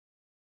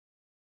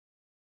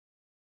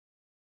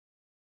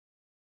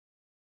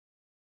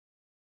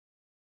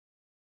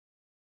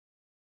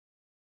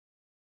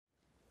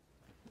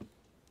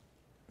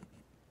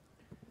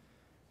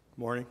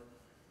Morning.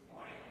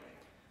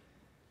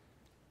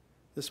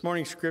 This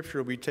morning's scripture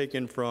will be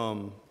taken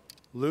from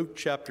Luke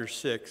chapter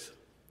 6,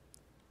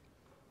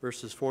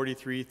 verses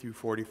 43 through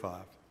 45.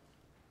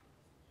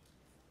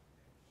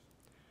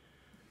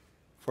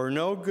 For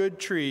no good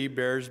tree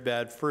bears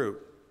bad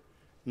fruit,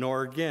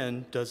 nor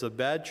again does a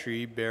bad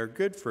tree bear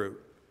good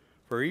fruit.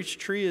 For each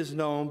tree is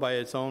known by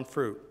its own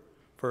fruit.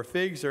 For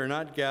figs are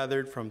not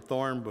gathered from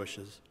thorn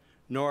bushes,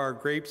 nor are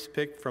grapes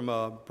picked from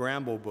a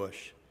bramble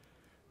bush.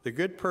 The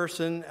good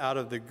person out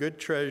of the good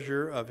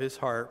treasure of his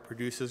heart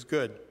produces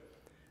good,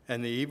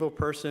 and the evil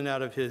person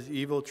out of his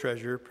evil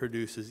treasure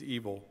produces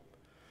evil.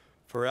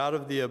 For out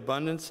of the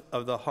abundance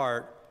of the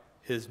heart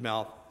his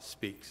mouth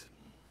speaks.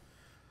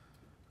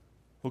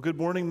 Well, good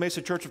morning,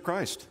 Mesa Church of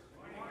Christ.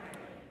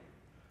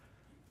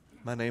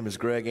 My name is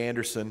Greg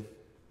Anderson,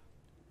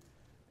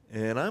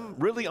 and I'm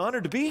really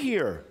honored to be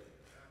here.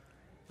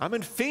 I'm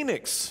in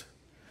Phoenix.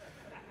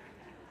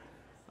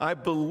 I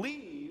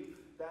believe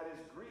that is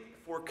Greek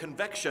for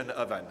convection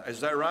oven.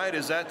 Is that right?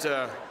 Is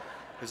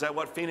that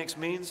what Phoenix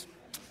means?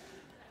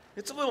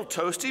 It's a little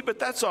toasty, but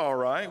that's all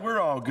right. We're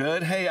all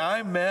good. Hey,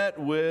 I met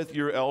with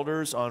your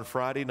elders on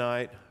Friday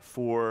night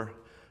for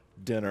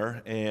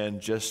dinner and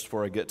just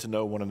for a get to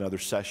know one another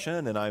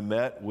session, and I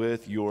met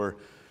with your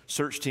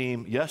search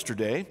team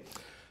yesterday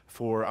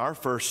for our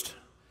first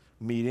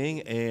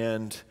meeting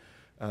and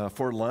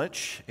for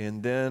lunch,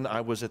 and then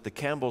I was at the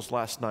Campbell's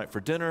last night for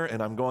dinner,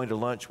 and I'm going to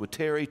lunch with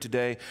Terry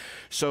today.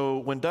 So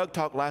when Doug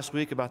talked last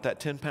week about that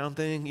 10-pound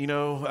thing,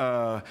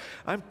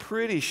 I'm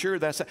pretty sure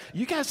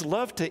you guys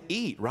love to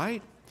eat,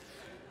 right?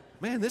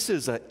 Man, this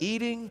is an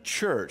eating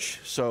church,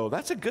 so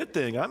that's a good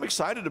thing. I'm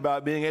excited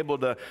about being able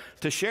to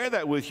share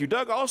that with you.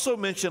 Doug also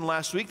mentioned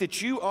last week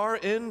that you are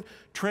in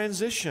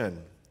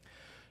transition.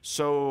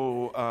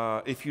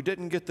 So if you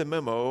didn't get the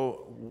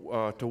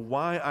memo to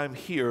why I'm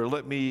here,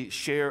 let me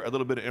share a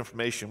little bit of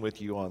information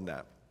with you on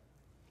that.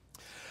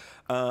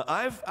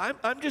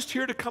 I'm just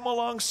here to come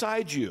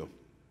alongside you.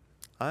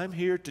 I'm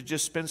here to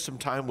just spend some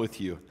time with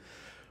you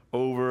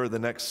over the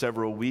next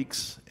several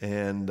weeks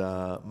and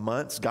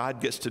months.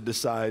 God gets to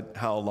decide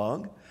how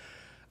long.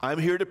 I'm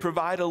here to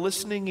provide a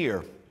listening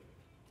ear.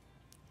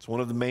 It's one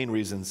of the main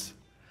reasons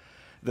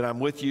that I'm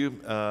with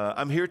you.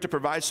 I'm here to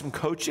provide some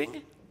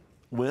coaching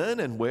when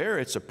and where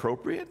it's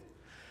appropriate,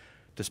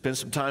 to spend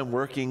some time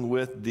working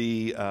with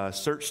the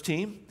search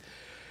team,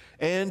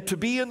 and to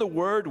be in the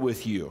Word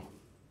with you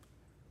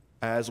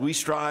as we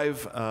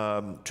strive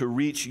to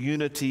reach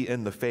unity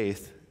in the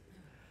faith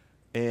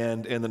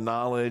and in the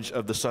knowledge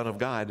of the Son of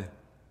God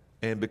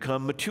and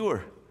become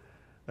mature,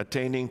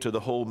 attaining to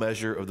the whole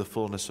measure of the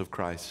fullness of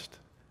Christ.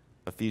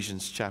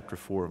 Ephesians chapter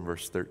 4 and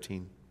verse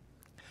 13.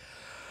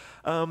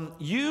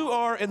 You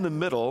are in the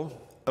middle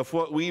of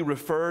what we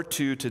refer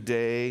to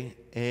today,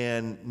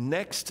 and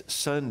next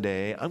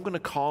Sunday, I'm going to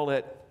call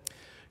it,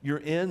 you're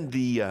in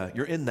the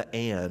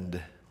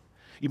and.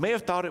 You may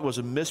have thought it was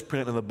a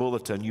misprint in the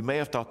bulletin. You may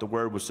have thought the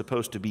word was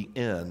supposed to be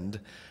end,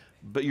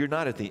 but you're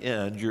not at the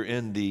end, you're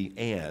in the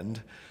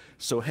and.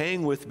 So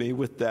hang with me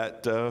with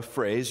that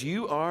phrase.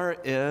 You are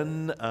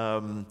in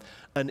an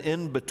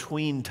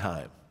in-between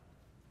time,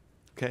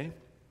 okay?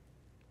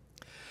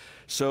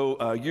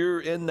 So you're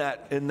in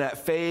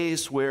that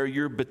phase where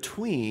you're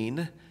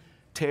between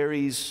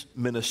Terry's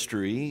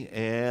ministry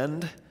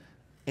and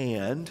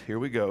here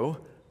we go,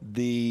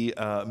 the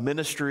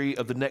ministry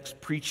of the next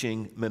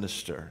preaching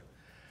minister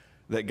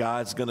that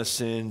God's going to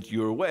send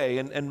your way.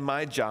 And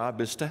my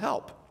job is to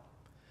help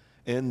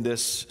in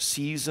this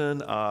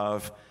season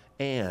of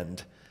being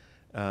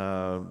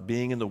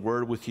in the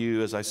Word with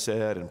you, as I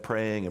said, and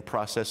praying and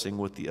processing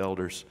with the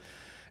elders.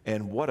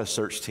 And what a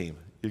search team.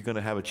 You're going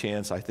to have a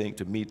chance, I think,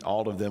 to meet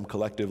all of them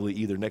collectively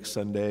either next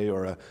Sunday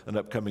or an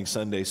upcoming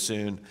Sunday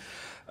soon.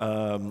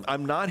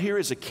 I'm not here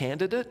as a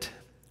candidate,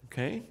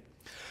 okay?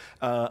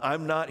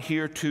 I'm not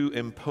here to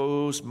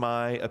impose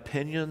my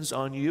opinions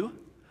on you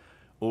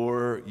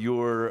or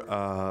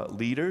your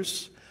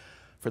leaders.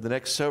 For the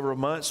next several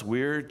months,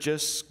 we're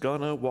just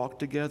going to walk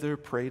together,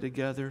 pray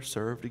together,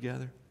 serve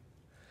together,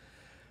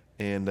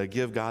 and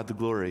give God the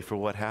glory for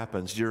what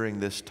happens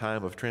during this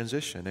time of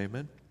transition.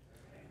 Amen?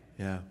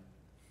 Yeah.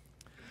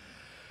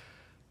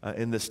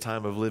 In this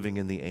time of living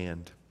in the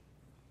and.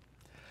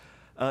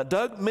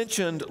 Doug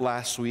mentioned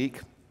last week,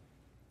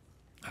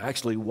 I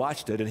actually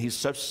watched it, and he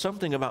said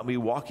something about me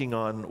walking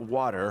on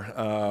water.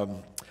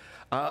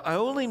 I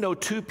only know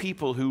two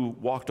people who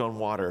walked on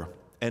water,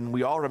 and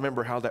we all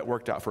remember how that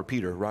worked out for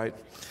Peter, right?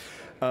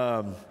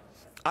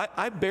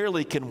 I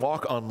barely can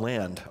walk on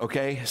land,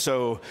 okay?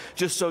 So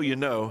just so you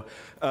know,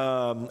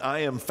 I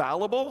am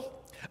fallible.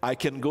 I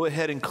can go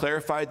ahead and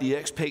clarify the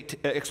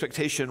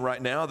expectation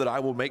right now that I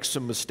will make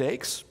some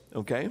mistakes,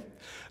 okay?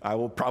 I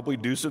will probably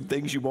do some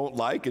things you won't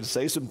like and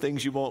say some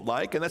things you won't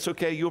like, and that's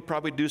okay. You'll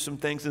probably do some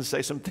things and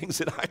say some things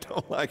that I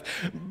don't like,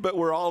 but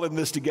we're all in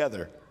this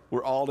together.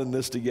 We're all in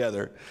this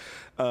together.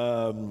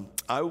 I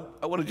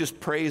want to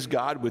just praise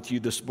God with you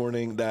this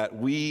morning that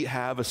we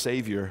have a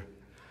Savior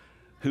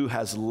who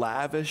has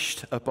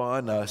lavished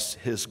upon us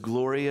His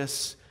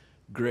glorious,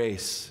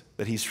 grace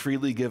that he's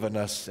freely given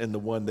us in the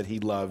one that he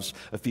loves,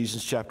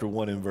 Ephesians chapter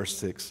 1 and verse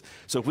 6.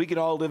 So if we can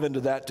all live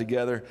into that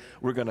together,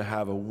 we're going to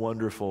have a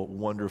wonderful,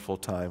 wonderful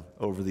time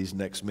over these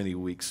next many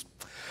weeks.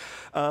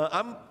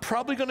 I'm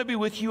probably going to be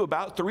with you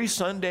about 3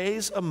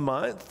 Sundays a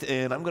month,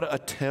 and I'm going to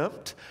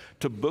attempt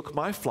to book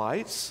my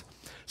flights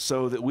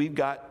so that we've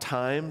got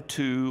time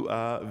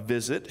to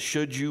visit,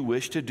 should you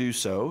wish to do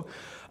so.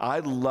 I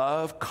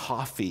love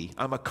coffee.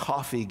 I'm a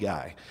coffee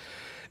guy.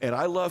 And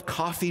I love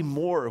coffee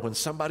more when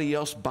somebody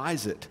else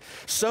buys it.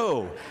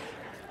 So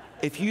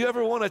if you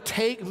ever want to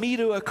take me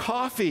to a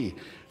coffee,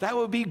 that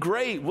would be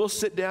great. We'll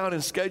sit down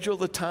and schedule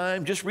the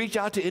time. Just reach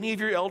out to any of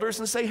your elders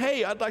and say,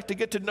 hey, I'd like to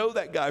get to know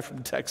that guy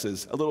from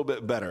Texas a little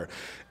bit better.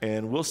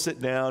 And we'll sit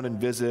down and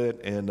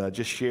visit and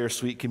just share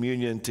sweet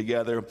communion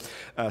together.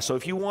 So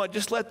if you want,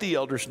 just let the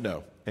elders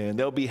know, and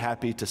they'll be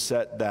happy to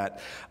set that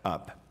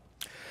up.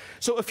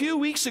 So a few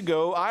weeks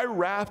ago, I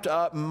wrapped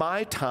up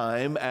my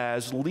time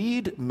as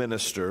lead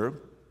minister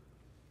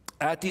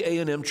at the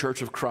A&M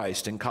Church of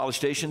Christ in College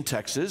Station,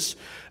 Texas,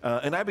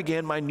 and I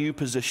began my new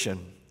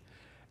position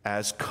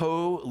as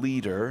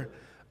co-leader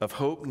of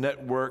Hope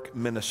Network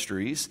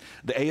Ministries.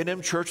 The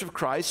A&M Church of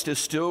Christ is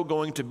still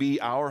going to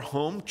be our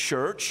home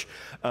church,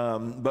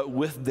 but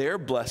with their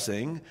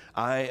blessing,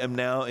 I am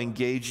now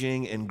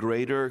engaging in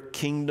greater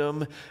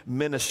kingdom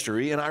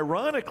ministry. And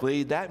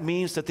ironically, that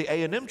means that the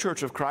A&M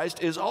Church of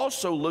Christ is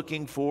also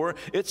looking for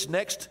its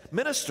next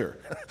minister,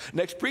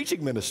 next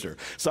preaching minister.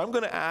 So I'm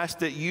going to ask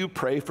that you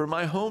pray for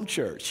my home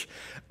church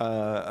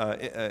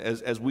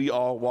as we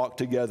all walk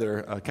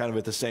together kind of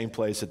at the same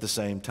place at the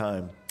same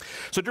time.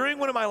 So during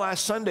one of my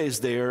last Sundays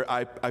there,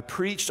 I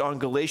preached on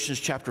Galatians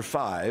chapter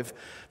 5,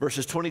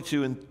 verses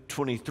 22 and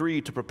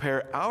 23 to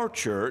prepare our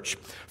church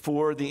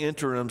for the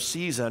interim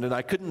season. And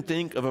I couldn't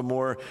think of a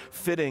more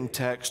fitting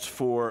text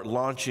for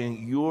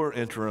launching your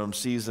interim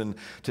season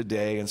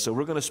today. And so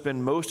we're going to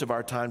spend most of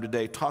our time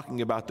today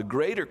talking about the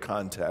greater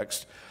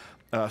context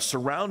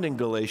surrounding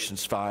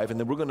Galatians 5, and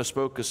then we're going to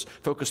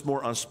focus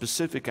more on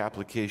specific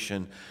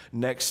application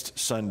next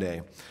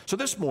Sunday. So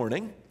this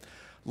morning,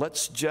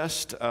 let's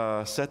just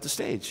set the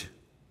stage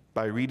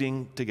by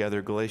reading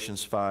together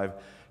Galatians 5,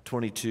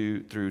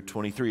 22 through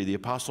 23. The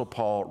Apostle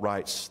Paul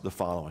writes the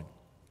following.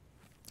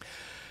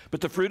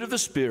 But the fruit of the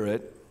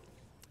Spirit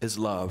is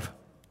love,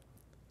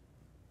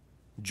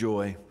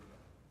 joy,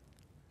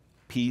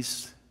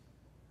 peace,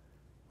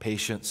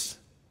 patience,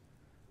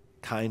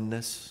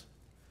 kindness,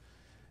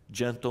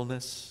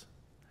 gentleness,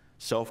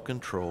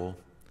 self-control.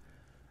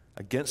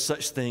 Against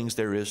such things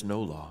there is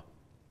no law.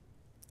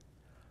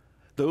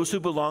 Those who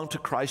belong to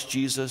Christ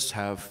Jesus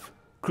have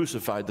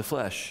crucified the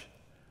flesh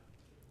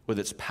with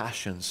its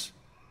passions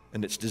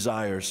and its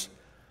desires.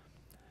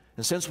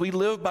 And since we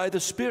live by the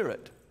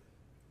Spirit,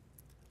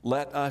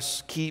 let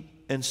us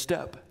keep in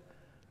step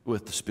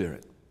with the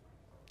Spirit.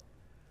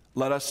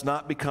 Let us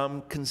not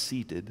become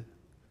conceited,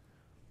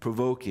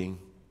 provoking,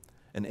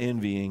 and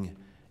envying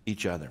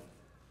each other.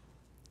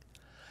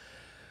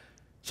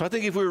 So I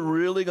think if we're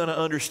really going to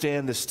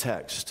understand this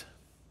text,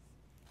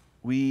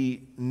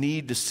 we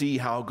need to see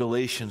how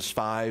Galatians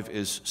 5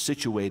 is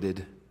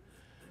situated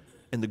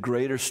in the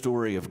greater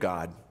story of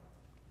God.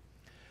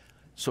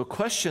 So a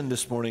question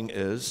this morning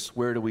is,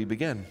 where do we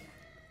begin?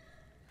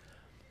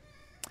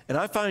 And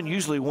I find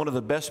usually one of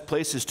the best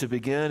places to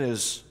begin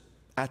is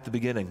at the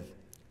beginning.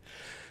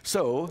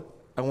 So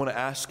I want to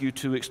ask you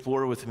to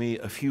explore with me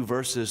a few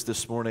verses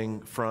this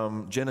morning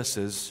from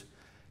Genesis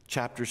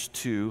chapters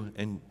 2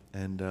 and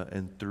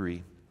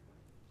 3.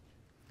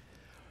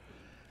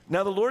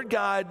 Now the Lord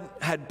God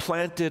had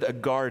planted a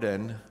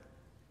garden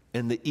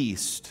in the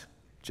east,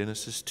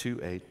 Genesis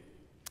 2:8.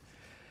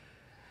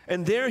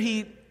 And there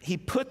he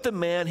put the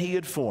man he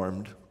had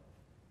formed.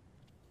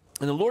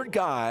 And the Lord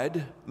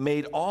God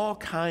made all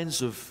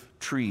kinds of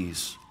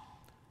trees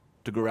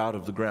to grow out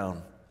of the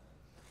ground,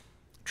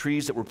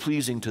 trees that were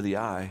pleasing to the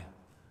eye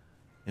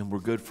and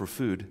were good for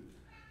food.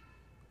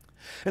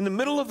 In the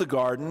middle of the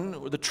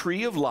garden were the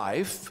tree of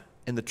life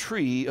and the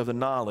tree of the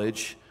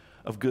knowledge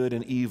of good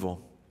and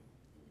evil.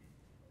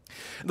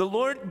 The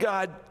Lord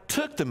God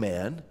took the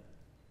man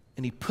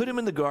and he put him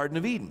in the Garden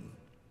of Eden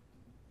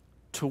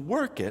to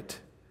work it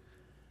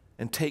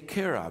and take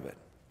care of it.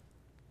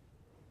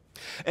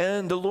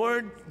 And the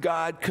Lord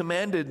God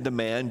commanded the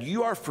man,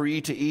 you are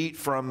free to eat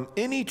from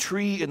any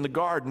tree in the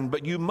garden,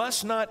 but you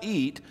must not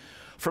eat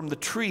from the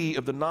tree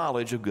of the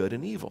knowledge of good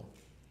and evil.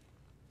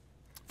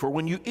 For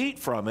when you eat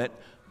from it,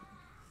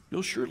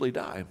 you'll surely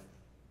die.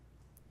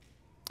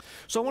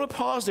 So I want to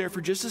pause there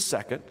for just a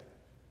second,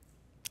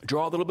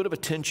 draw a little bit of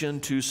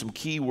attention to some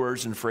key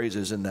words and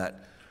phrases in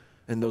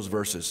those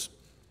verses.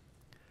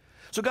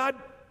 So God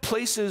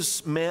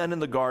places man in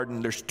the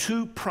garden. There's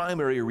two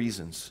primary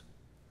reasons.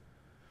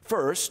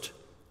 First,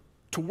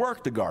 to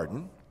work the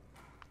garden,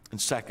 and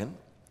second,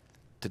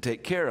 to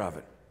take care of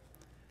it.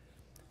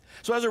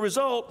 So as a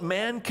result,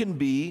 man can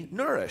be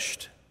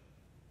nourished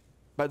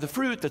by the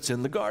fruit that's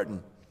in the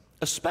garden,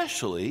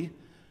 especially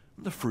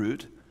the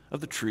fruit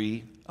of the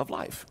tree of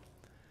life.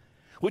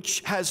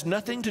 which has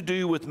nothing to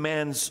do with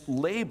man's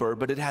labor,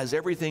 but it has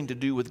everything to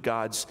do with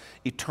God's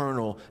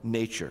eternal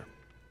nature.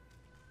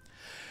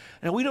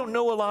 Now, we don't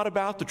know a lot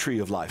about the tree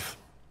of life.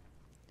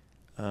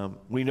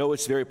 We know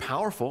it's very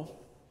powerful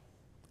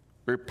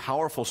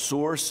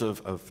source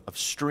of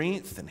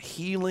strength and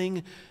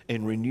healing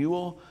and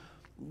renewal.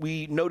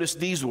 We notice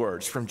these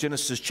words from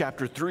Genesis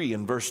chapter 3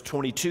 and verse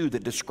 22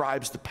 that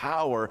describes the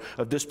power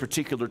of this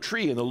particular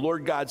tree. And the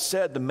Lord God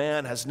said, the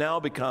man has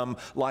now become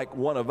like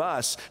one of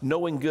us,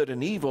 knowing good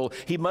and evil.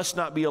 He must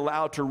not be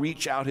allowed to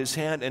reach out his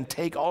hand and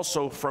take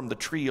also from the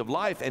tree of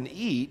life and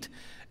eat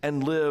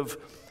and live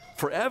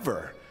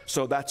forever.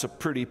 So that's a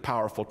pretty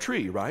powerful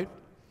tree, right?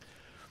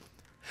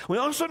 We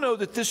also know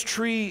that this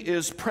tree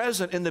is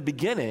present in the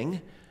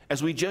beginning,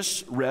 as we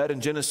just read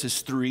in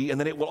Genesis 3, and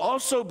then it will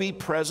also be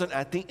present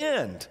at the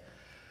end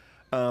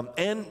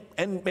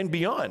and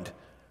beyond.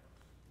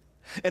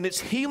 And its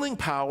healing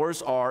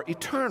powers are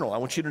eternal. I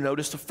want you to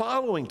notice the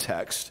following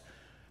text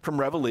from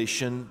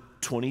Revelation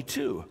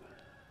 22.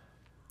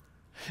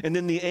 And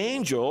then the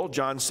angel,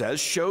 John says,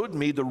 showed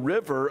me the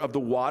river of the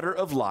water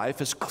of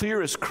life, as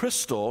clear as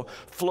crystal,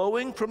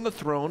 flowing from the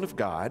throne of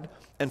God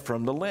and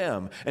from the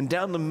Lamb, and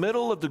down the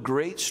middle of the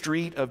great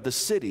street of the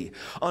city.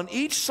 On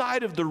each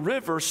side of the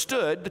river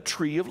stood the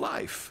tree of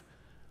life,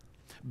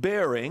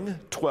 bearing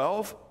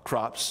 12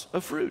 crops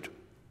of fruit,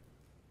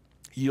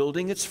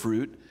 yielding its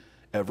fruit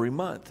every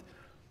month.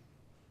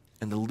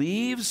 And the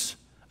leaves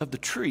of the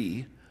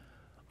tree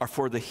are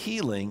for the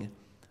healing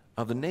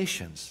of the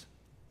nations.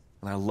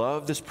 And I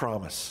love this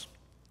promise.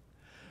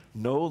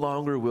 No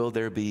longer will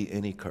there be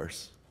any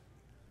curse.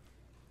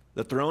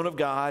 The throne of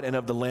God and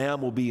of the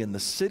Lamb will be in the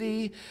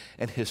city,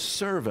 and his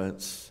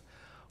servants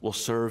will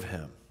serve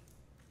him.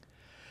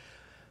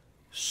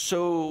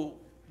 So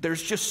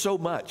there's just so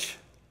much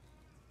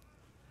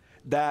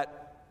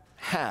that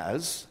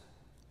has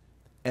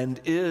and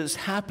is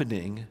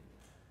happening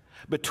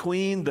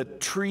between the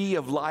tree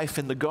of life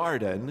in the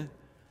garden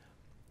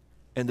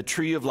and the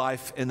tree of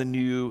life in the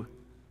New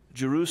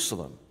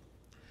Jerusalem.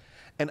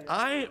 And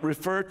I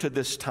refer to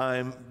this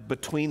time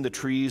between the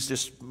trees,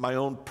 just my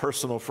own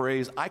personal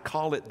phrase, I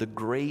call it the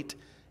great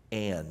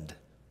and.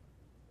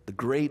 The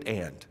great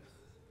and.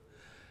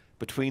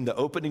 Between the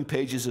opening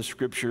pages of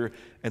Scripture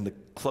and the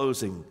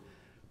closing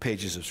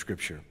pages of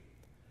Scripture.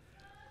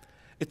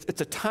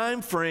 It's a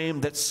time frame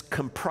that's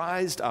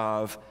comprised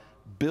of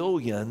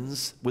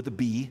billions with a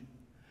B.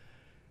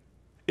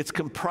 It's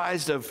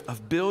comprised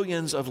of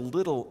billions of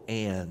little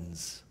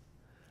ands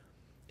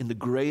in the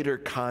greater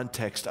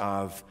context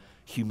of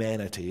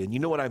humanity. And you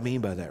know what I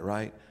mean by that,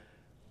 right?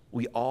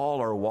 We all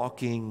are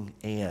walking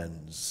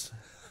ands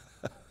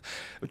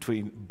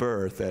between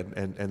birth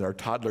and our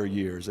toddler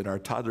years and our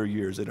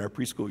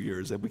preschool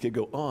years, and we could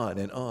go on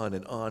and on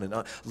and on and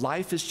on.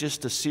 Life is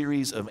just a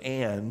series of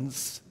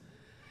ands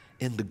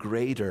in the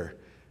greater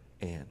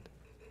and.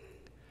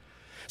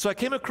 So I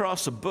came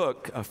across a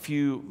book a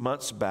few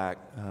months back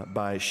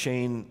by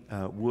Shane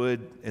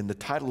Wood, and the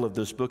title of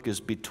this book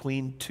is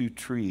Between Two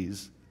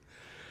Trees.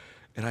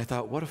 And I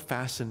thought, what a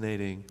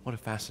fascinating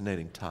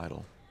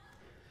title.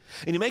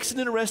 And he makes an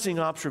interesting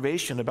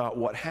observation about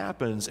what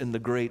happens in the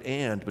great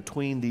and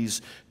between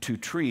these two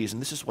trees. And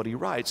this is what he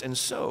writes. And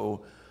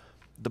so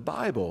the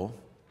Bible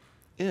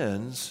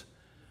ends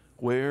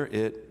where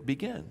it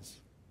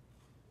begins,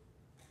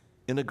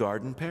 in a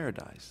garden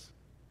paradise.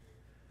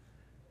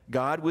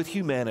 God with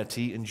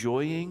humanity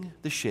enjoying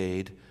the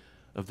shade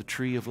of the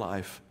tree of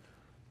life.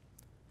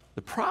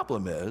 The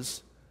problem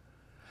is,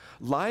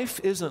 life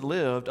isn't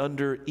lived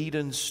under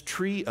Eden's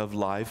tree of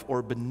life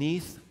or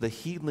beneath the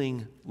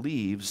healing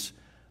leaves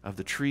of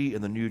the tree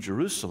in the New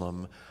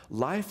Jerusalem.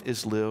 Life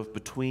is lived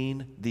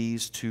between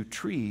these two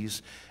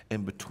trees,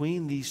 and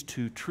between these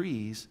two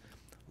trees,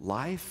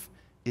 life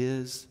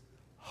is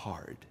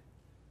hard.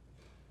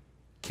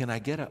 Can I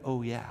get a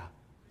oh yeah?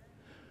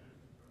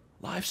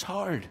 Life's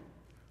hard.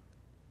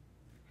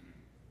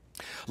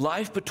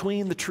 Life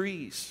between the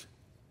trees,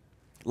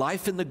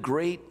 life in the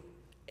great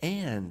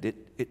and,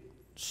 it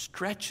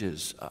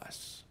stretches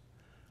us.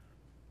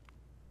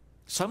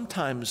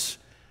 Sometimes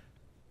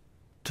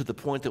to the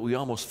point that we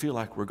almost feel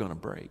like we're going to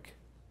break.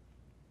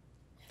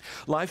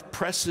 Life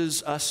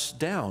presses us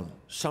down,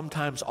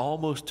 sometimes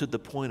almost to the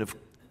point of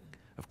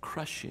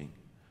crushing.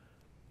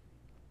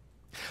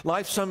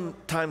 Life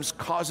sometimes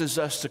causes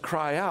us to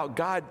cry out,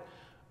 God,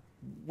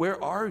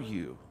 where are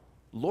you?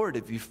 Lord,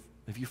 have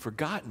you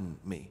forgotten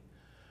me?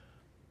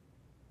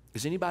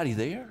 Is anybody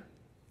there?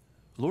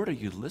 Lord, are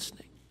you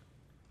listening?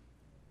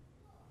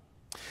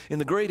 In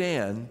the great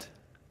and,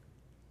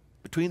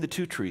 between the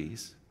two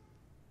trees,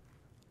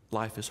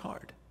 life is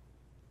hard.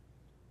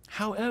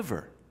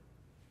 However,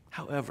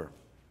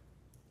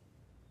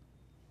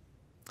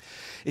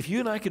 if you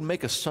and I can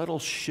make a subtle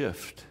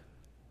shift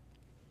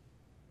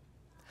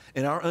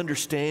in our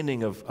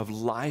understanding of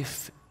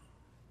life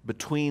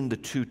between the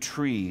two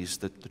trees,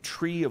 the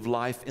tree of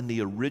life in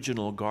the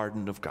original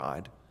garden of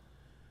God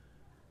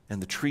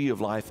and the tree of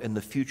life in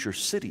the future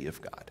city of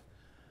God,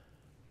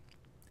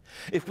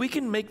 If we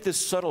can make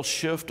this subtle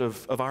shift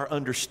of our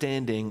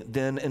understanding,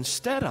 then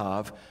instead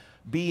of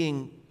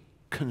being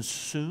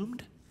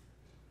consumed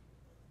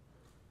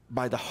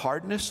by the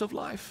hardness of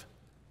life,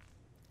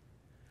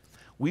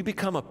 we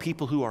become a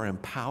people who are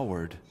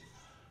empowered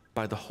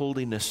by the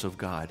holiness of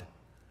God.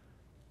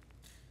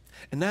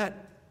 And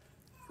that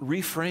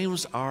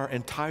reframes our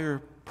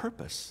entire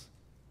purpose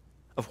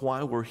of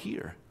why we're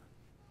here,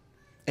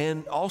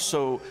 and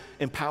also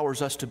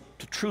empowers us to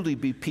truly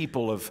be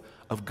people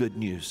of good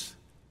news.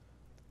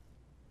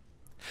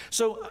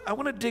 So I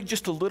want to dig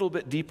just a little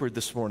bit deeper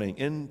this morning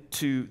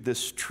into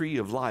this tree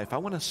of life. I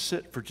want to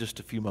sit for just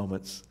a few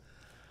moments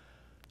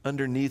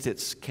underneath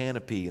its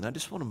canopy, and I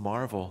just want to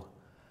marvel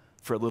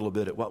for a little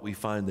bit at what we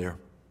find there.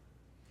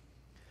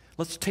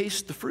 Let's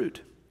taste the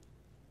fruit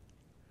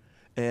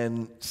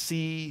and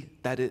see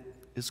that it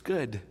is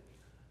good,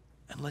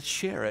 and let's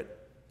share it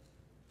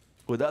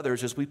with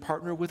others as we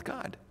partner with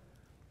God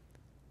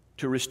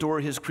to restore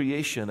His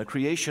creation, a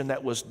creation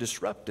that was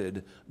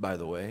disrupted, by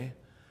the way,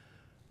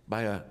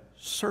 by a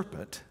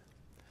serpent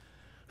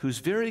who's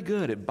very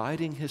good at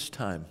biding his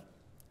time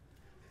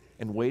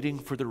and waiting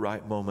for the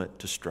right moment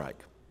to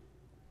strike.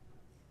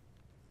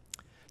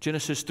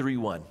 Genesis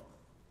 3:1.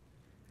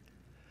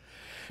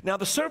 Now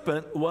the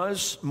serpent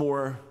was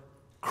more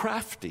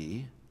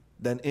crafty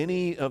than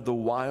any of the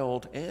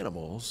wild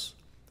animals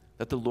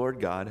that the Lord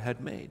God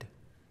had made.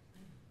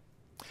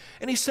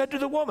 And he said to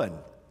the woman,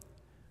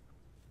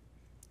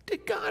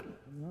 "Did God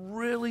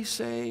really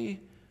say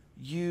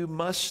you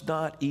must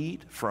not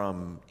eat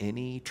from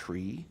any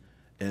tree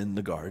in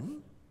the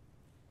garden?"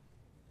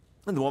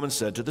 And the woman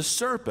said to the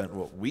serpent,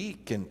 "Well, we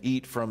can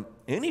eat from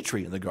any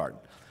tree in the garden.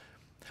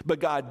 But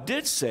God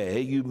did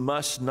say you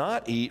must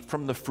not eat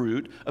from the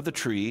fruit of the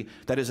tree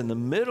that is in the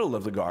middle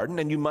of the garden,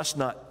 and you must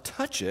not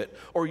touch it,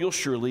 or you'll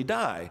surely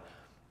die."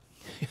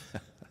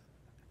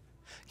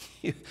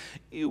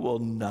 You will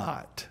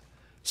not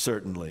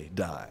certainly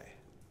die,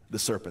 the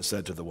serpent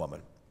said to the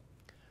woman.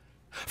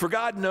 "For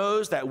God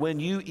knows that when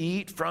you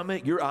eat from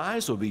it, your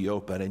eyes will be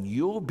open, and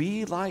you'll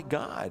be like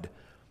God,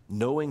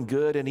 knowing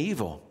good and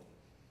evil."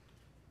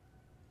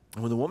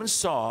 And when the woman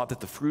saw that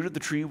the fruit of the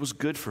tree was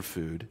good for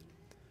food,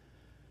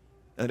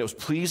 and that it was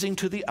pleasing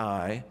to the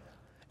eye,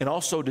 and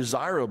also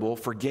desirable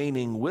for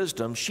gaining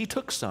wisdom, she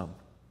took some,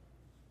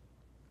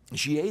 and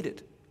she ate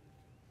it.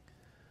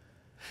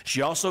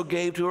 She also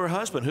gave to her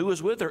husband, who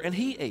was with her, and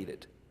he ate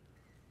it.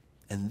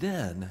 And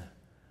then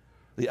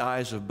the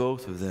eyes of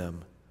both of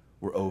them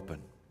were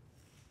open.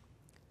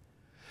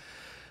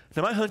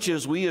 Now, my hunch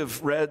is we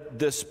have read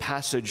this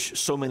passage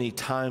so many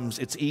times,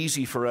 it's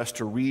easy for us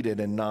to read it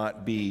and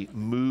not be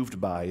moved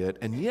by it.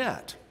 And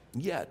yet,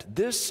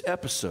 this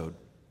episode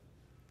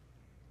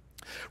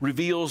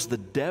reveals the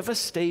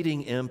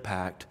devastating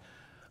impact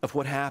of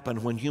what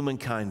happened when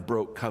humankind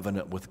broke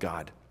covenant with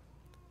God.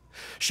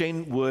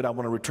 Shane Wood, I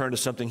want to return to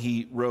something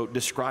he wrote,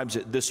 describes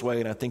it this way,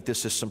 and I think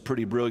this is some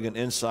pretty brilliant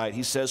insight.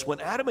 He says, when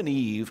Adam and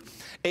Eve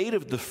ate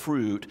of the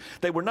fruit,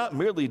 they were not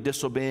merely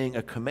disobeying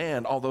a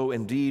command, although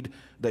indeed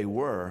they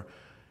were.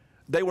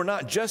 They were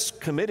not just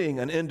committing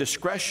an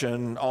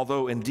indiscretion,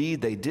 although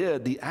indeed they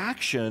did. The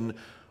action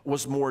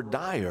was more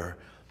dire,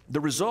 the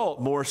result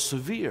more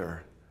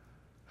severe.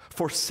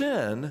 For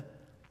sin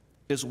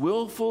is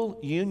willful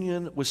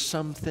union with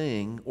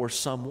something or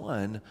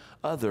someone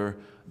other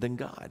than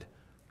God.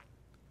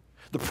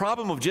 The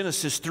problem of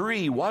Genesis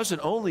 3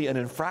 wasn't only an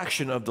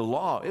infraction of the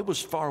law, it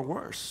was far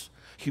worse.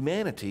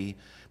 Humanity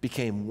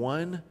became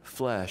one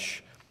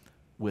flesh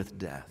with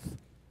death.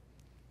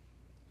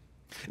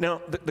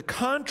 Now, the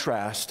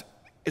contrast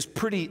is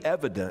pretty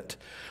evident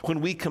when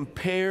we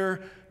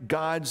compare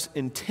God's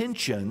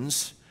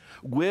intentions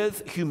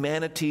with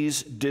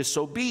humanity's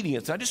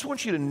disobedience. I just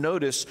want you to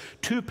notice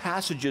two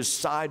passages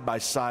side by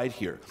side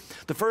here.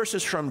 The first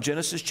is from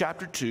Genesis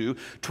chapter 2,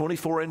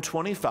 24 and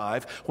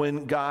 25,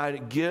 when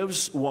God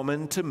gives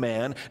woman to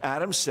man.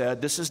 Adam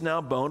said, "This is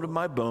now bone of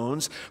my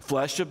bones,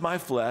 flesh of my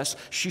flesh.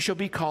 She shall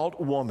be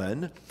called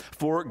woman,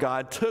 for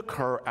God took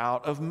her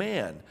out of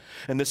man.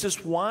 And this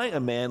is why a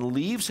man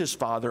leaves his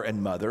father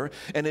and mother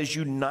and is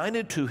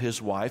united to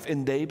his wife,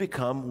 and they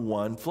become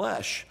one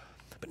flesh."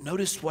 But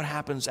notice what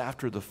happens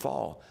after the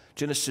fall.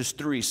 Genesis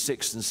 3,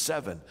 6 and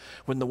 7.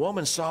 When the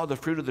woman saw the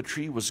fruit of the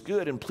tree was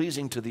good and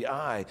pleasing to the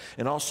eye,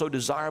 and also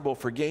desirable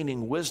for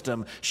gaining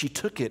wisdom, she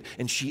took it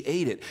and she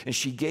ate it. And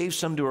she gave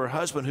some to her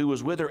husband who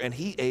was with her, and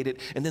he ate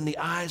it. And then the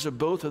eyes of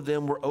both of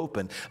them were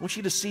open. I want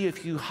you to see a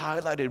few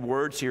highlighted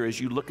words here as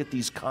you look at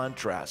these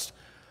contrasts.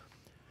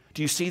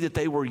 Do you see that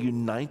they were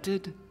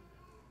united?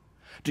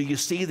 Do you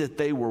see that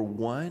they were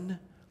one?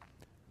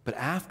 But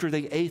after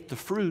they ate the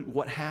fruit,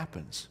 what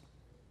happens?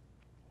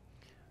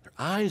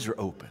 Eyes are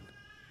open.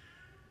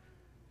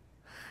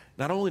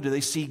 Not only do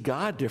they see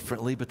God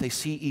differently, but they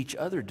see each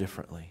other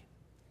differently.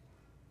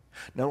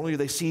 Not only do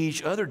they see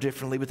each other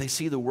differently, but they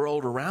see the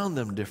world around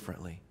them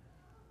differently.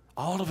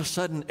 All of a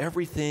sudden,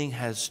 everything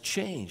has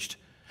changed.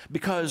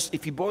 Because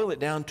if you boil it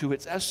down to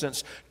its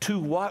essence, to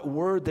what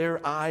were their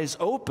eyes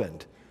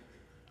opened?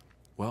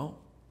 Well,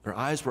 their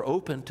eyes were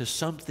open to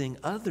something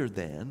other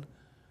than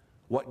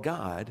what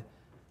God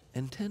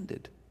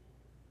intended.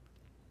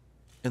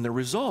 And the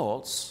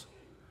results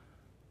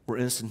were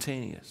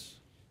instantaneous.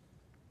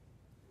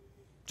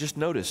 Just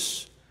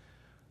notice,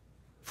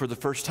 for the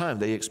first time,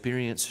 they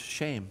experienced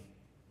shame.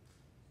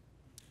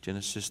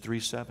 Genesis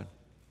 3:7.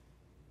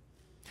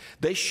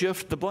 They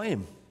shift the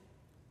blame.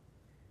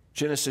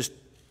 Genesis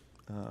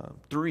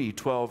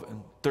 3:12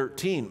 and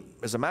 13.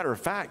 As a matter of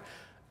fact,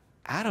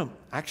 Adam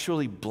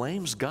actually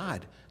blames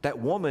God. That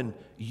woman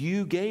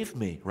you gave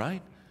me,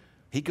 right?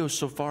 He goes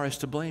so far as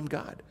to blame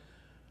God.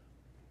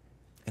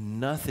 And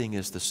nothing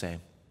is the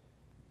same.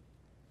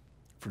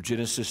 From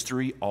Genesis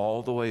 3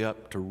 all the way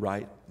up to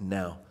right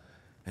now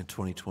in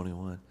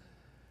 2021.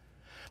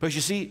 But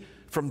you see,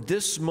 from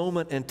this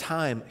moment in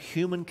time,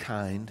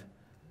 humankind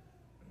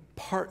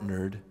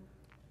partnered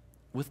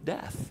with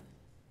death.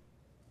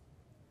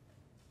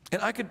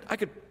 And I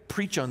could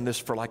preach on this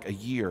for like a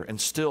year and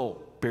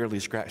still barely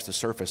scratch the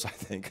surface, I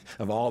think,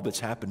 of all that's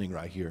happening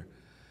right here.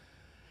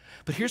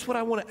 But here's what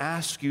I want to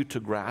ask you to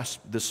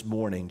grasp this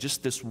morning,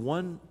 just this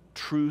one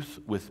truth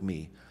with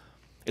me,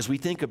 as we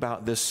think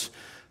about this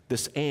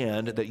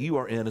and that you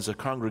are in as a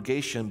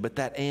congregation, but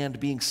that and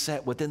being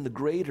set within the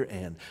greater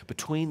and,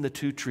 between the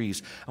two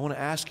trees. I want to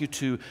ask you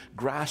to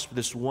grasp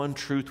this one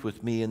truth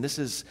with me, and this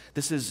is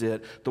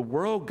it. The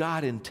world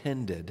God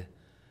intended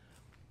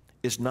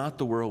is not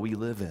the world we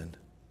live in.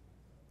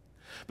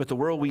 But the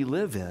world we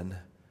live in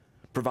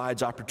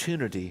provides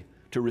opportunity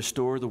to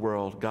restore the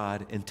world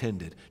God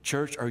intended.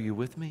 Church, are you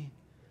with me?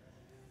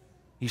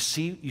 You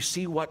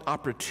see what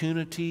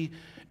opportunity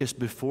is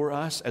before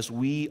us as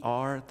we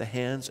are the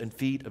hands and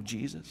feet of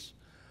Jesus?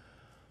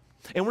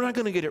 And we're not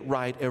going to get it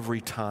right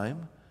every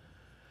time.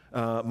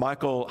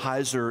 Michael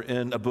Heiser,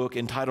 in a book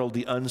entitled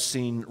The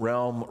Unseen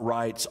Realm,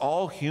 writes,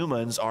 all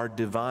humans are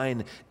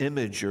divine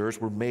imagers.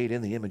 We're made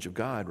in the image of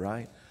God,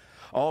 right?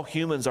 All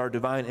humans are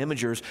divine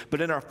imagers,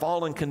 but in our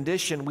fallen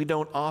condition, we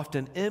don't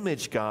often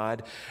image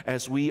God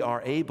as we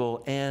are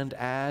able and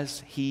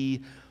as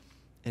He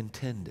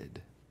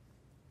intended.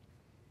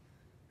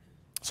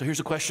 So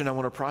here's a question I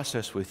want to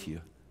process with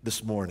you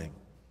this morning.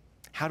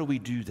 How do we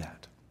do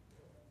that?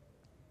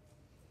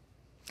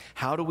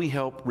 How do we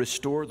help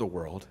restore the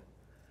world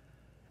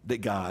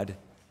that God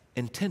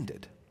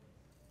intended?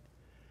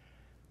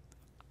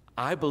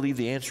 I believe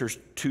the answer is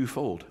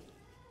twofold.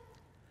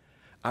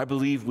 I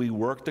believe we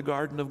work the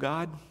garden of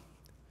God,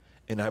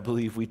 and I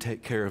believe we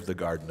take care of the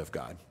garden of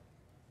God.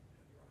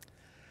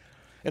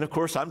 And of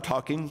course, I'm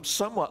talking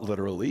somewhat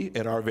literally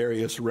in our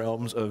various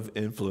realms of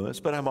influence,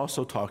 but I'm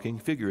also talking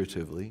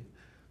figuratively,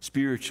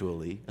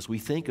 spiritually, as we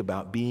think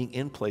about being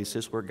in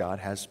places where God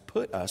has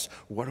put us.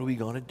 What are we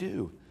going to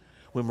do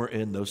when we're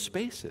in those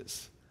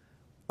spaces?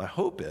 My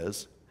hope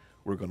is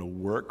we're going to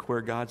work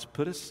where God's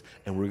put us,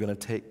 and we're going to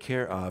take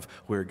care of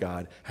where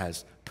God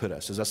has put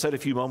us. As I said a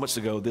few moments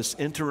ago, this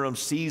interim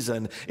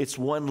season, it's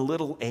one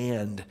little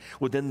and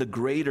within the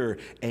greater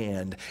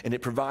and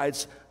it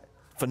provides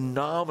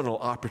phenomenal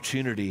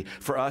opportunity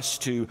for us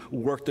to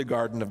work the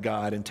garden of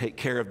God and take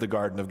care of the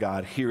garden of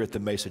God here at the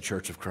Mesa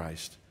Church of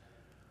Christ.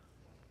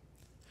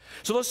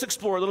 So let's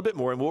explore a little bit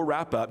more and we'll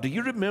wrap up. Do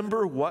you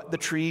remember what the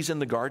trees in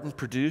the garden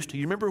produced? Do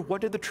you remember what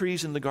did the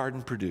trees in the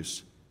garden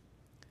produce?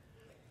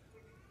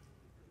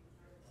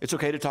 It's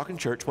okay to talk in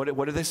church.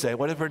 What did they say?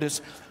 Whatever it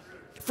is.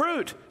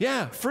 Fruit.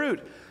 Yeah,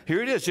 fruit.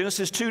 Here it is,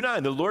 Genesis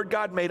 2:9. The Lord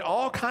God made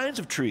all kinds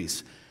of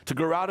trees to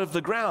grow out of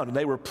the ground, and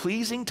they were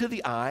pleasing to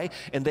the eye,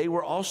 and they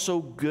were also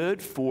good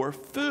for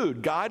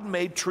food. God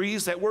made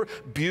trees that were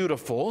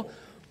beautiful.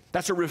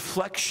 That's a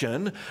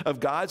reflection of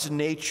God's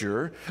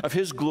nature, of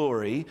His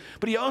glory.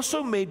 But He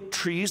also made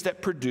trees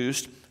that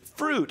produced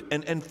fruit,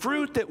 and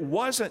fruit that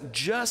wasn't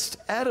just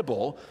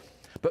edible,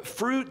 but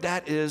fruit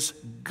that is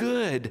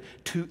good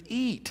to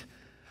eat.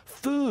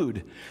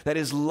 Food that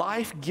is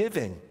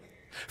life-giving.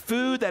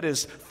 Food that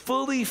is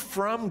fully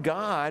from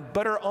God,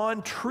 but are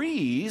on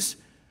trees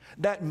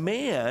that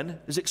man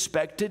is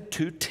expected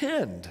to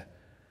tend.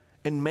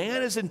 And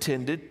man was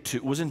intended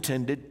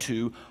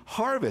to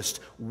harvest.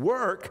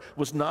 Work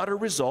was not a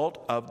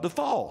result of the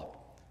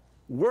fall.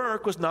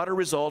 Work was not a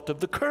result of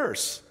the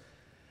curse.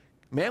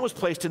 Man was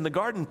placed in the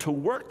garden to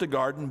work the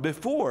garden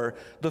before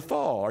the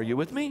fall. Are you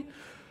with me?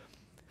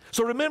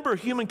 So remember,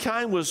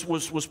 humankind was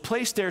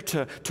placed there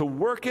to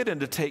work it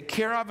and to take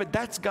care of it.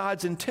 That's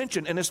God's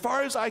intention. And as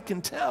far as I can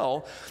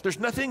tell, there's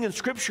nothing in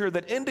Scripture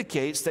that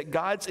indicates that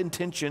God's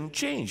intention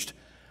changed.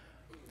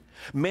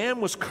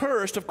 Man was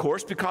cursed, of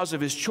course, because of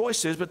his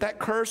choices, but that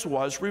curse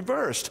was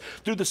reversed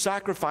through the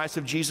sacrifice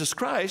of Jesus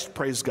Christ,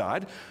 praise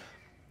God.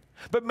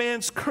 But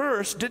man's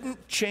curse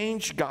didn't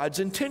change God's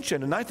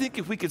intention. And I think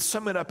if we could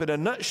sum it up in a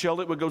nutshell,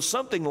 it would go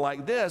something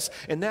like this,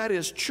 and that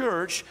is,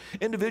 church,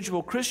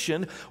 individual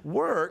Christian,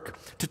 work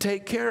to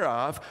take care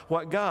of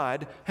what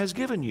God has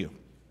given you.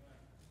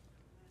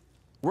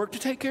 Work to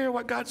take care of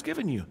what God's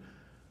given you.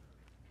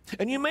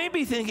 And you may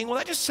be thinking, well,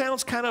 that just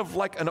sounds kind of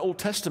like an Old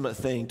Testament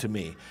thing to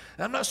me.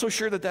 And I'm not so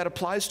sure that that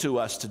applies to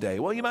us today.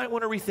 Well, you might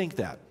want to rethink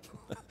that.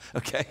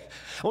 Okay?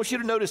 I want you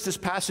to notice this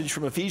passage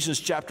from Ephesians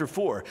chapter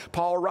 4.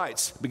 Paul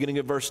writes, beginning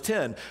at verse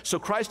 10, "So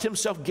Christ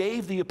himself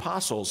gave the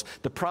apostles,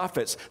 the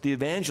prophets, the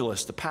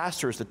evangelists, the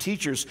pastors, the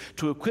teachers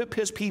to equip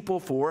his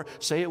people for,"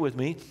 say it with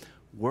me,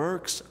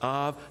 "works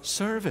of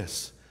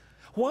service."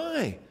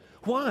 Why?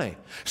 Why?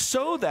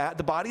 So that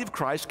the body of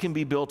Christ can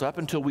be built up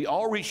until we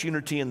all reach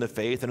unity in the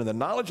faith and in the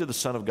knowledge of the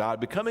Son of God,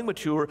 becoming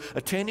mature,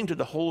 attaining to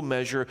the whole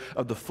measure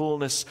of the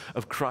fullness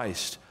of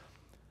Christ.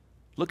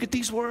 Look at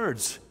these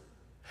words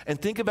and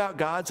think about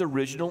God's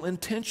original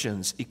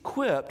intentions,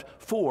 equipped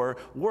for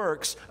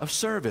works of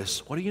service.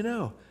 What do you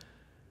know?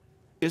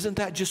 Isn't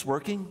that just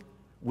working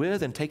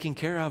with and taking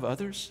care of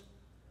others?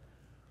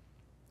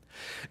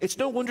 It's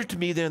no wonder to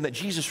me then that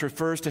Jesus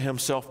refers to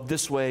himself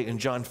this way in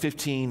John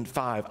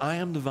 15:5. "I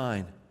am the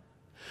vine,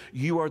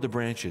 you are the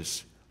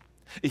branches.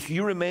 If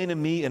you remain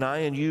in me and I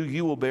in you,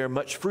 you will bear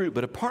much fruit,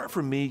 but apart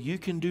from me, you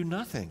can do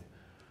nothing."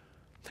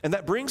 And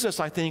that brings us,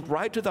 I think,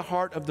 right to the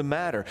heart of the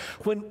matter.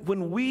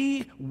 When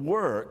we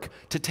work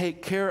to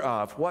take care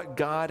of what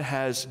God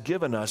has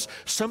given us,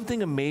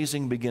 something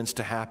amazing begins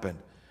to happen.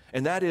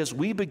 And that is,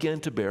 we begin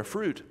to bear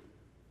fruit.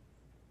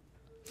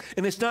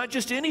 And it's not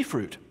just any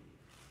fruit.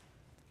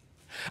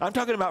 I'm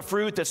talking about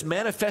fruit that's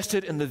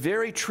manifested in the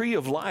very tree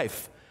of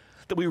life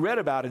that we read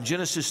about in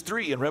Genesis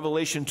 3 and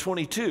Revelation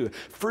 22.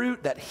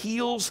 Fruit that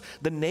heals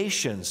the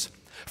nations.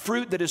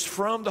 Fruit that is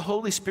from the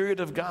Holy Spirit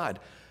of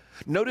God.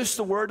 Notice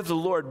the word of the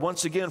Lord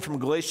once again from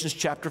Galatians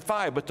chapter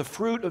 5. "But the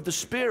fruit of the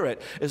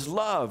Spirit is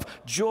love,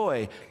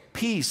 joy,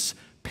 peace,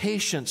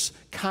 patience,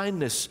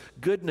 kindness,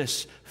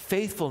 goodness,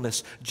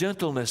 faithfulness,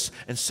 gentleness,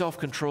 and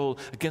self-control.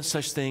 Against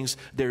such things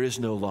there is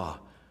no law."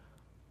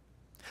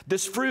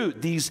 This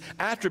fruit, these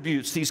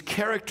attributes, these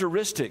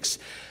characteristics,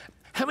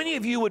 how many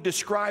of you would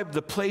describe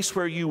the place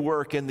where you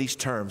work in these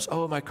terms?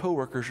 "Oh, my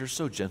coworkers are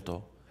so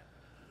gentle.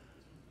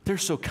 They're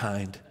so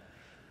kind.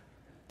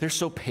 They're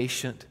so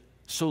patient,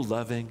 so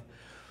loving."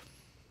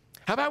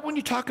 How about when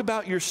you talk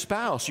about your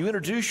spouse? You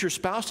introduce your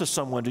spouse to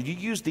someone. Do you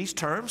use these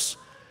terms?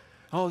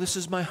 "Oh, this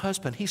is my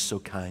husband. He's so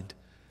kind.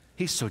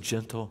 He's so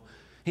gentle.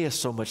 He has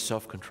so much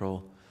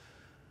self-control.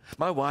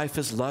 My wife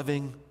is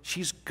loving.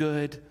 She's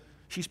good.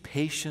 She's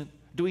patient."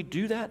 Do we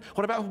do that?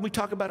 What about when we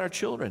talk about our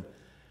children?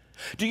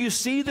 Do you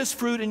see this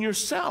fruit in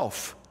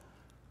yourself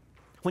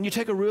when you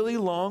take a really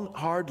long,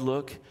 hard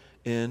look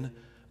in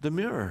the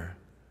mirror?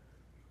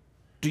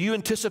 Do you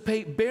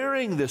anticipate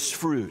bearing this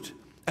fruit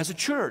as a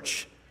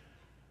church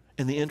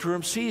in the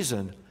interim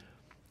season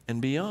and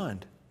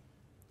beyond?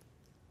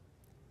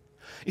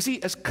 You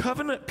see, as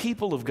covenant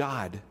people of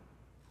God,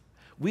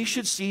 we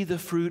should see the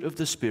fruit of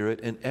the Spirit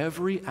in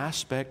every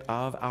aspect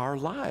of our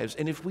lives.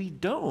 And if we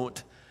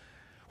don't,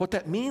 what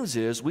that means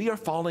is we are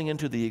falling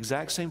into the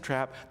exact same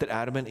trap that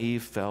Adam and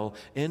Eve fell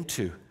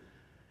into.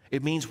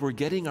 It means we're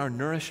getting our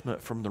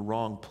nourishment from the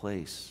wrong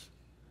place.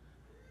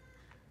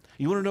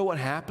 You want to know what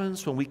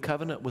happens when we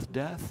covenant with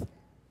death?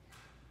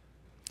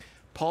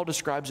 Paul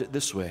describes it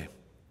this way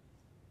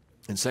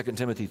in 2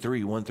 Timothy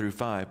 3, 1 through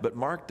 5. "But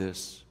mark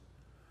this,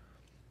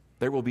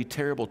 there will be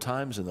terrible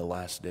times in the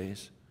last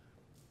days.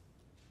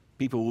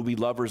 People will be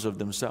lovers of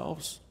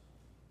themselves,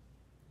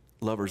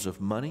 lovers of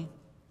money,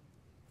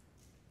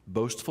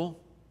 boastful,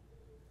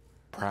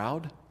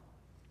 proud,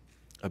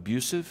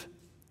 abusive,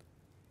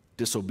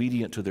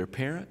 disobedient to their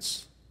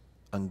parents,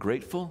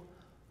 ungrateful,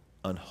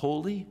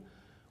 unholy,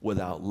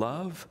 without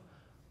love,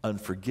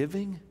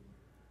 unforgiving,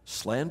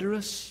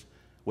 slanderous,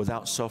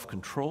 without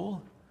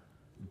self-control,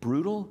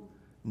 brutal,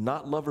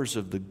 not lovers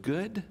of the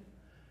good,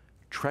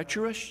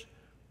 treacherous,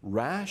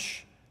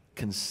 rash,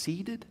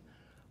 conceited,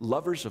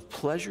 lovers of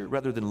pleasure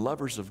rather than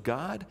lovers of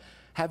God,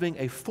 having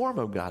a form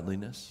of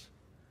godliness,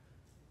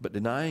 but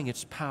denying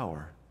its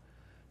power."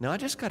 Now, I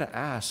just got to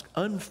ask,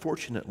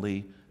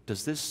 unfortunately,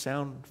 does this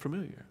sound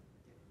familiar?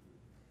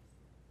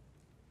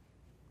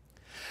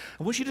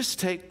 I want you to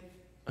take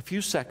a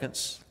few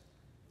seconds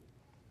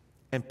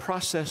and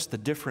process the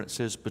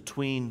differences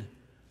between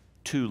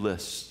two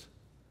lists.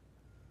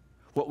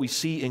 What we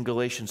see in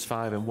Galatians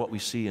 5 and what we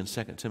see in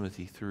 2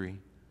 Timothy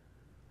 3.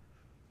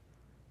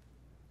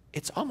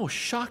 It's almost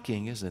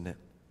shocking, isn't it?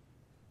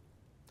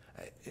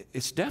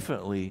 It's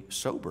definitely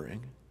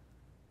sobering.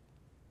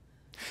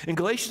 In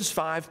Galatians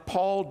 5,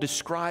 Paul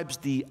describes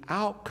the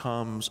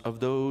outcomes of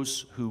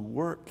those who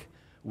work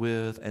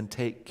with and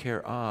take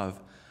care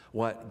of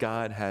what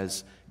God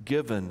has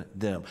given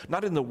them.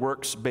 Not in the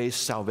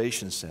works-based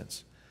salvation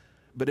sense,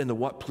 but in the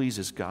what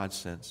pleases God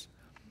sense.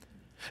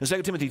 In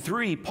 2 Timothy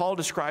 3, Paul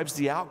describes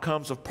the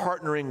outcomes of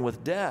partnering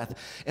with death.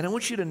 And I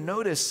want you to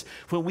notice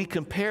when we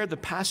compare the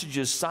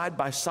passages side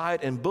by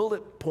side in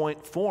bullet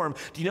point form,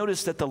 do you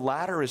notice that the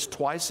latter is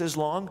twice as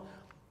long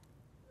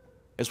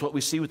as what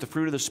we see with the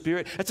fruit of the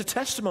Spirit? That's a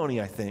testimony,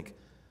 I think,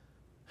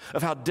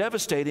 of how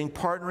devastating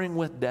partnering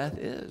with death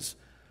is.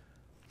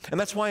 And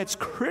that's why it's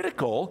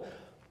critical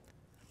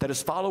that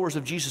as followers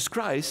of Jesus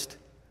Christ,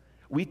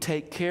 we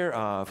take care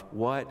of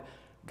what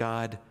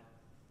God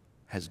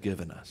has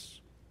given us.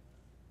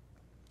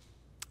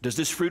 Does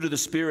this fruit of the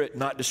Spirit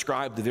not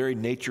describe the very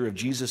nature of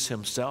Jesus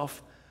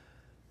himself?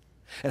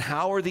 And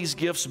how are these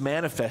gifts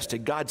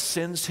manifested? God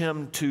sends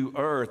him to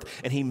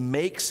earth, and he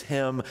makes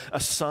him a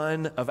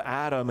son of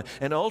Adam.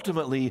 And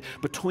ultimately,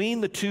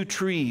 between the two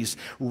trees,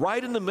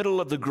 right in the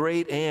middle of the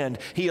great and,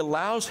 he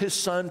allows his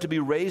son to be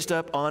raised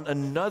up on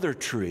another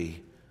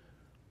tree,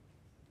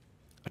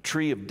 a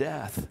tree of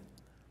death,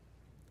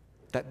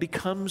 that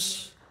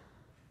becomes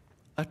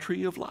a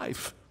tree of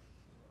life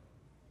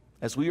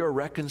as we are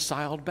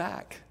reconciled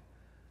back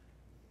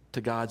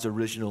to God's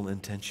original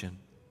intention.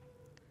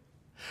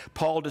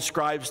 Paul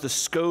describes the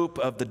scope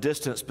of the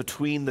distance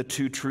between the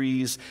two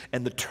trees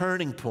and the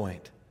turning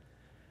point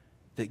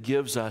that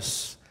gives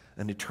us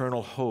an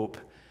eternal hope,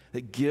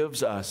 that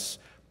gives us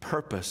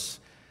purpose.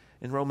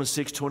 In Romans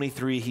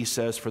 6:23, he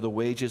says, "For the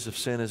wages of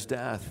sin is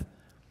death,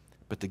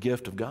 but the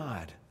gift of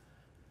God,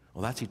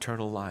 well, that's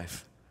eternal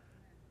life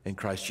in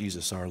Christ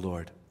Jesus our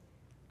Lord."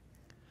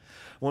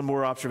 One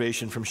more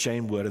observation from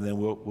Shane Wood, and then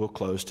we'll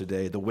close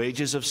today. The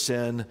wages of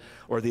sin,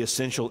 or the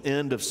essential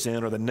end of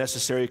sin, or the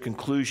necessary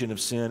conclusion of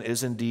sin,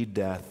 is indeed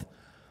death,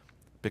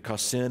 because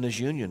sin is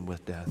union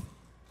with death.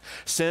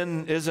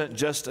 Sin isn't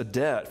just a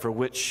debt for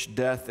which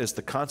death is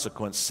the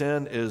consequence.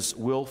 Sin is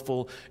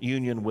willful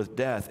union with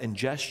death,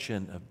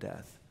 ingestion of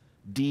death,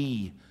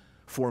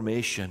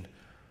 deformation.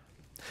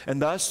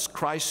 And thus,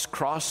 Christ's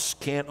cross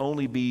can't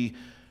only be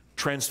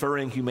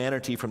transferring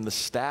humanity from the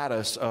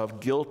status of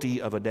guilty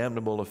of a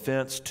damnable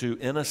offense to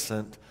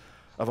innocent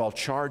of all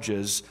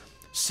charges.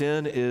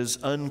 Sin is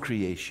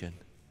uncreation,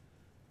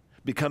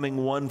 becoming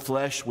one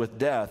flesh with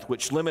death,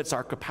 which limits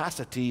our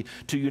capacity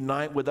to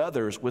unite with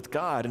others, with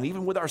God, and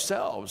even with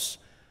ourselves.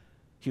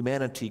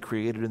 Humanity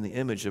created in the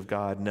image of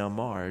God, now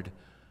marred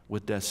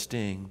with death's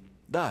sting.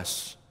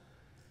 Thus,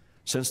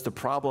 since the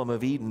problem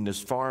of Eden is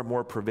far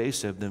more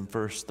pervasive than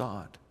first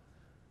thought,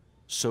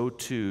 so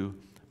too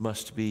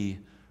must be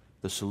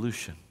the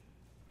solution.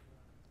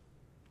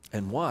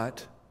 And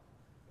what,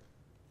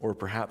 or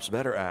perhaps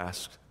better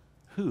asked,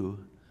 who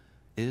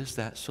is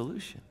that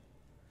solution?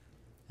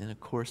 And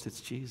of course,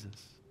 it's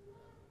Jesus.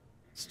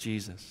 It's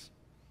Jesus.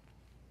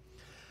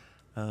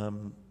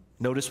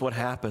 Notice what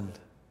happened.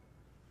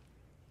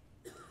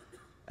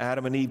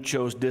 Adam and Eve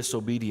chose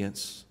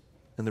disobedience,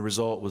 and the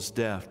result was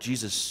death.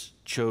 Jesus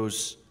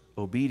chose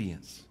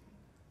obedience,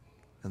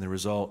 and the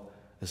result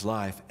is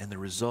life. And the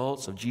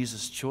results of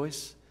Jesus'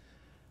 choice,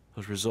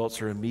 those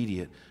results are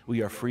immediate.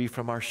 We are free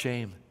from our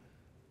shame.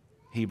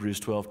 Hebrews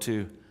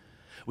 12:2.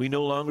 We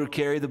no longer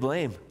carry the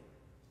blame.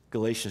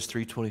 Galatians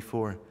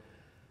 3:24.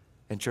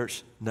 And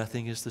church,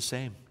 nothing is the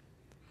same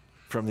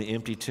from the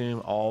empty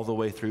tomb all the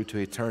way through to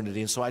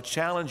eternity. And so I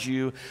challenge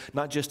you,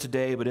 not just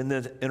today, but in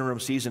the interim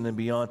season and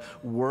beyond,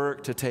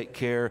 work to take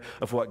care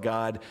of what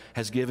God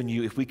has given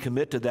you. If we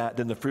commit to that,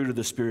 then the fruit of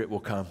the Spirit will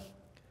come.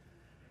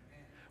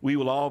 We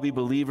will all be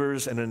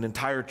believers in an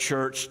entire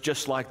church,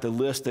 just like the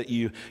list that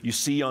you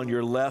see on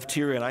your left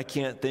here, and I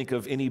can't think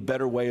of any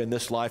better way in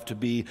this life to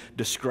be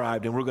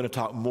described. And we're going to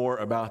talk more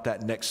about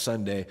that next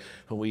Sunday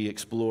when we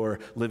explore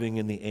Living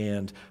in the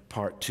And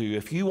Part 2.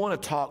 If you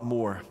want to talk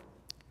more,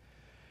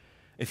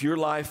 if your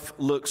life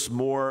looks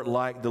more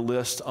like the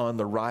list on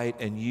the right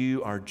and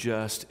you are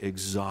just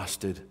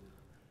exhausted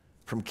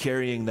from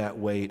carrying that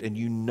weight, and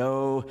you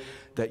know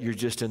that you're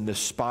just in this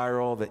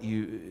spiral, that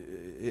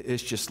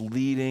it's just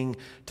leading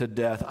to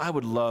death, I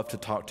would love to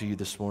talk to you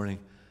this morning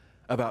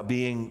about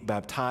being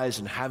baptized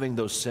and having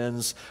those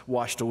sins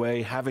washed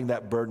away, having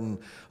that burden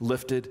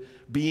lifted,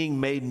 being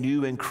made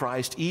new in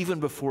Christ even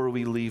before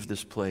we leave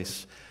this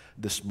place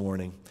this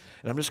morning.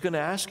 And I'm just going to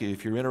ask you,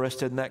 if you're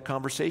interested in that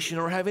conversation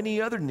or have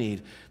any other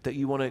need that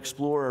you want to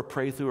explore or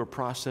pray through or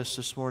process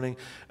this morning,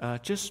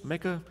 just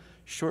make a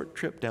short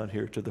trip down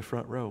here to the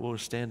front row. We'll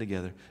stand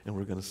together and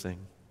we're going to sing.